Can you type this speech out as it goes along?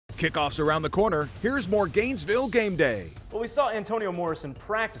Kickoff's around the corner. Here's more Gainesville Game Day. Well, we saw Antonio Morrison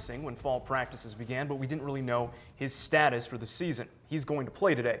practicing when fall practices began, but we didn't really know his status for the season. He's going to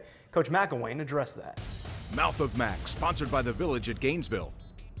play today. Coach McElwain addressed that. Mouth of Mac, sponsored by the Village at Gainesville.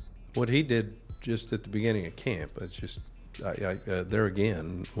 What he did just at the beginning of camp, it's just, there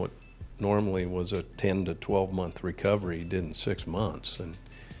again, what normally was a 10 to 12 month recovery, he did in 6 months.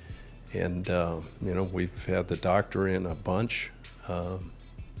 And you know, we've had the doctor in a bunch,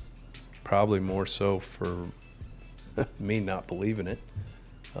 probably more so for me not believing it.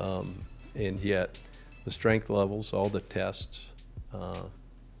 And yet the strength levels, all the tests,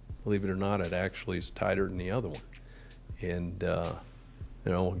 believe it or not, it actually is tighter than the other one. And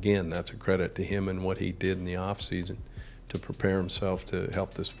you know, again, that's a credit to him and what he did in the off season to prepare himself to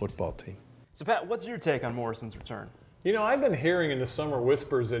help this football team. So Pat, what's your take on Morrison's return? You know, I've been hearing in the summer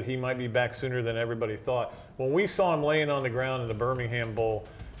whispers that he might be back sooner than everybody thought. When we saw him laying on the ground in the Birmingham Bowl,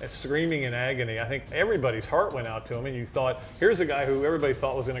 screaming in agony, I think everybody's heart went out to him, and you thought, here's a guy who everybody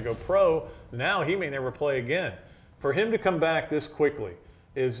thought was going to go pro. Now he may never play again. For him to come back this quickly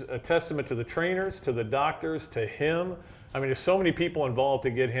is a testament to the trainers, to the doctors, to him. I mean, there's so many people involved to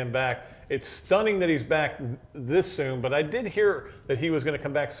get him back. It's stunning that he's back this soon, but I did hear that he was going to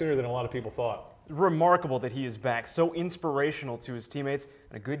come back sooner than a lot of people thought. Remarkable that he is back. So inspirational to his teammates,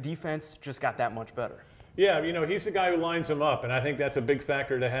 and a good defense just got that much better. Yeah, you know, he's the guy who lines them up, and I think that's a big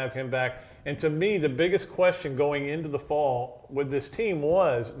factor to have him back. And to me, the biggest question going into the fall with this team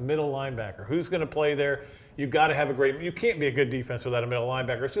was middle linebacker. Who's going to play there? You've got to have a great – you can't be a good defense without a middle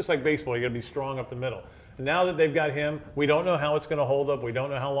linebacker. It's just like baseball. You've got to be strong up the middle. And now that they've got him, we don't know how it's going to hold up. We don't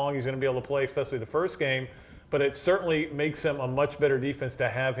know how long he's going to be able to play, especially the first game. But it certainly makes them a much better defense to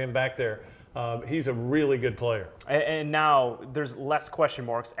have him back there. He's a really good player. And now there's less question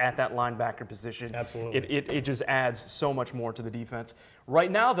marks at that linebacker position. Absolutely. It just adds so much more to the defense.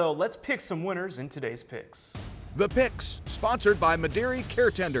 Right now, though, let's pick some winners in today's picks. The Picks, sponsored by Maderi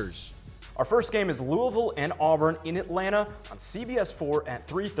Care Tenders. Our first game is Louisville and Auburn in Atlanta on CBS 4 at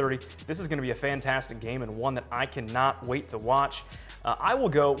 3:30. This is going to be a fantastic game and one that I cannot wait to watch. I will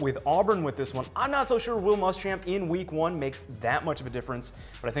go with Auburn with this one. I'm not so sure Will Muschamp in week 1 makes that much of a difference,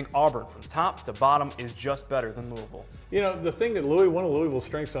 but I think Auburn from top to bottom is just better than Louisville. You know, the thing that one of Louisville's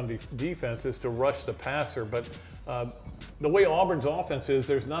strengths on defense is to rush the passer, but the way Auburn's offense is,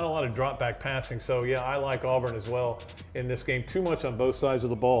 there's not a lot of drop back passing. So yeah, I like Auburn as well in this game. Too much on both sides of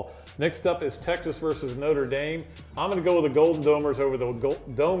the ball. Next up is Texas versus Notre Dame. I'm going to go with the Golden Domers over the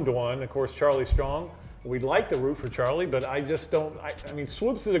domed one. Of course, Charlie Strong. We'd like to root for Charlie, but I just don't. I mean,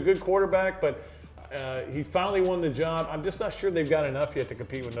 Swoops is a good quarterback, but he finally won the job. I'm just not sure they've got enough yet to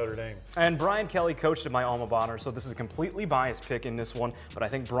compete with Notre Dame. And Brian Kelly coached at my alma mater, so this is a completely biased pick in this one. But I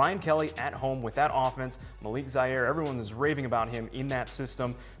think Brian Kelly at home with that offense, Malik Zaire, everyone is raving about him in that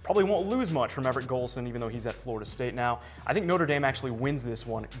system. Probably won't lose much from Everett Golson, even though he's at Florida State now. I think Notre Dame actually wins this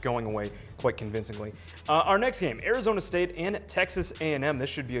one going away quite convincingly. Our next game, Arizona State and Texas A&M. This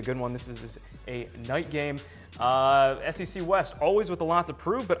should be a good one. This is a night game. SEC West, always with a lot to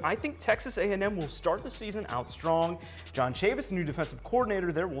prove, but I think Texas A&M will start the season out strong. John Chavis, the new defensive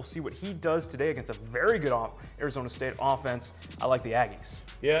coordinator there, we'll see what he does today against a very good Arizona State offense. I like the Aggies.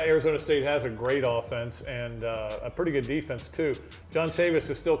 Yeah, Arizona State has a great offense and a pretty good defense too. John Chavis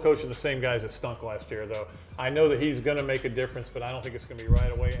is still coaching the same guys that stunk last year, though. I know that he's going to make a difference, but I don't think it's going to be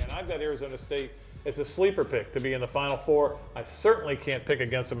right away. And I've got Arizona State as a sleeper pick to be in the Final Four. I certainly can't pick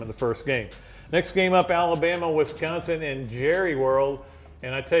against them in the first game. Next game up, Alabama, Wisconsin in Jerry World.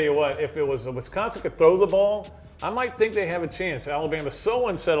 And I tell you what, if it was Wisconsin could throw the ball, I might think they have a chance. Alabama's so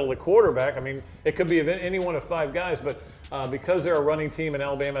unsettled at quarterback. I mean, it could be any one of 5 guys, but because they're a running team and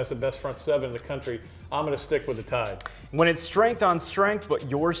Alabama has the best front 7 in the country, I'm going to stick with the Tide. When it's strength on strength, but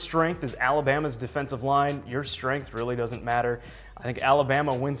your strength is Alabama's defensive line, your strength really doesn't matter. I think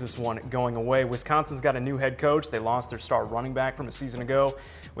Alabama wins this one going away. Wisconsin's got a new head coach. They lost their star running back from a season ago.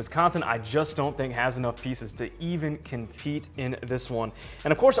 Wisconsin, I just don't think has enough pieces to even compete in this one.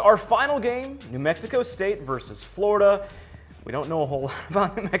 And of course, our final game, New Mexico State versus Florida. We don't know a whole lot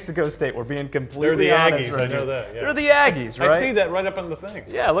about New Mexico State. We're being completely honest. They're the Aggies, right I know that. Yeah. They're the Aggies, right? I see that right up on the thing.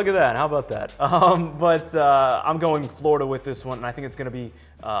 Yeah, look at that. How about that? I'm going Florida with this one, and I think it's going to be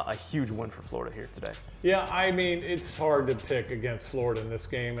a huge win for Florida here today. Yeah, I mean, it's hard to pick against Florida in this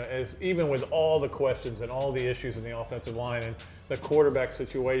game, as even with all the questions and all the issues in the offensive line and the quarterback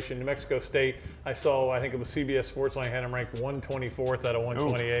situation. New Mexico State, I think it was CBS Sports Line had them ranked 124th out of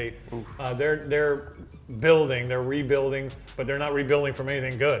 128. They're building, they're rebuilding, but they're not rebuilding from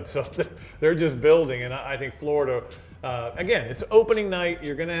anything good. So they're just building, and I think Florida, again, it's opening night.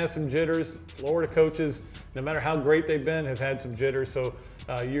 You're going to have some jitters. Florida coaches, no matter how great they've been, have had some jitters. So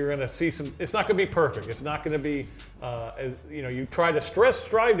You're going to see some. It's not going to be perfect. It's not going to be, you try to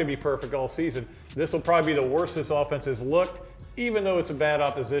strive to be perfect all season. This will probably be the worst this offense has looked, even though it's a bad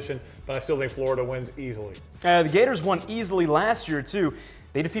opposition. But I still think Florida wins easily. The Gators won easily last year too.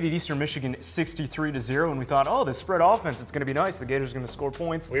 They defeated Eastern Michigan 63-0, and we thought, oh, this spread offense, it's going to be nice. The Gators are going to score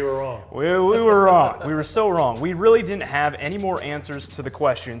points. We were wrong. We were wrong. We were so wrong. We really didn't have any more answers to the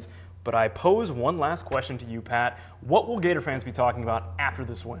questions, but I pose one last question to you, Pat. What will Gator fans be talking about after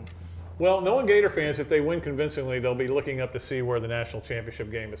this win? Well, knowing Gator fans, if they win convincingly, they'll be looking up to see where the national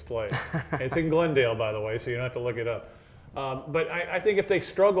championship game is played. It's in Glendale, by the way, so you don't have to look it up. But I think if they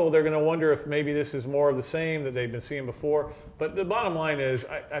struggle, they're going to wonder if maybe this is more of the same that they've been seeing before. But the bottom line is,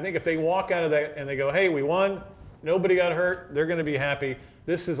 I think if they walk out of that and they go, hey, we won, nobody got hurt, they're going to be happy.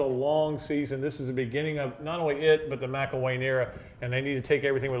 This is a long season. This is the beginning of not only it, but the McElwain era. And they need to take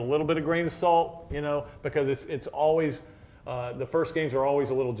everything with a little bit of grain of salt, because it's always, the first games are always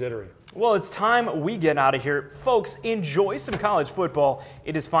a little jittery. Well, it's time we get out of here. Folks, enjoy some college football.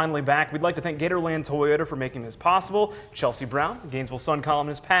 It is finally back. We'd like to thank Gatorland Toyota for making this possible. Chelsea Brown, Gainesville Sun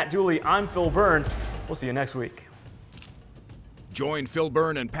columnist Pat Dooley, I'm Phil Byrne. We'll see you next week. Join Phil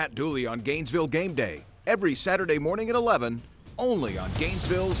Byrne and Pat Dooley on Gainesville Gameday every Saturday morning at 11, only on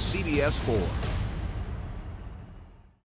Gainesville's CBS 4.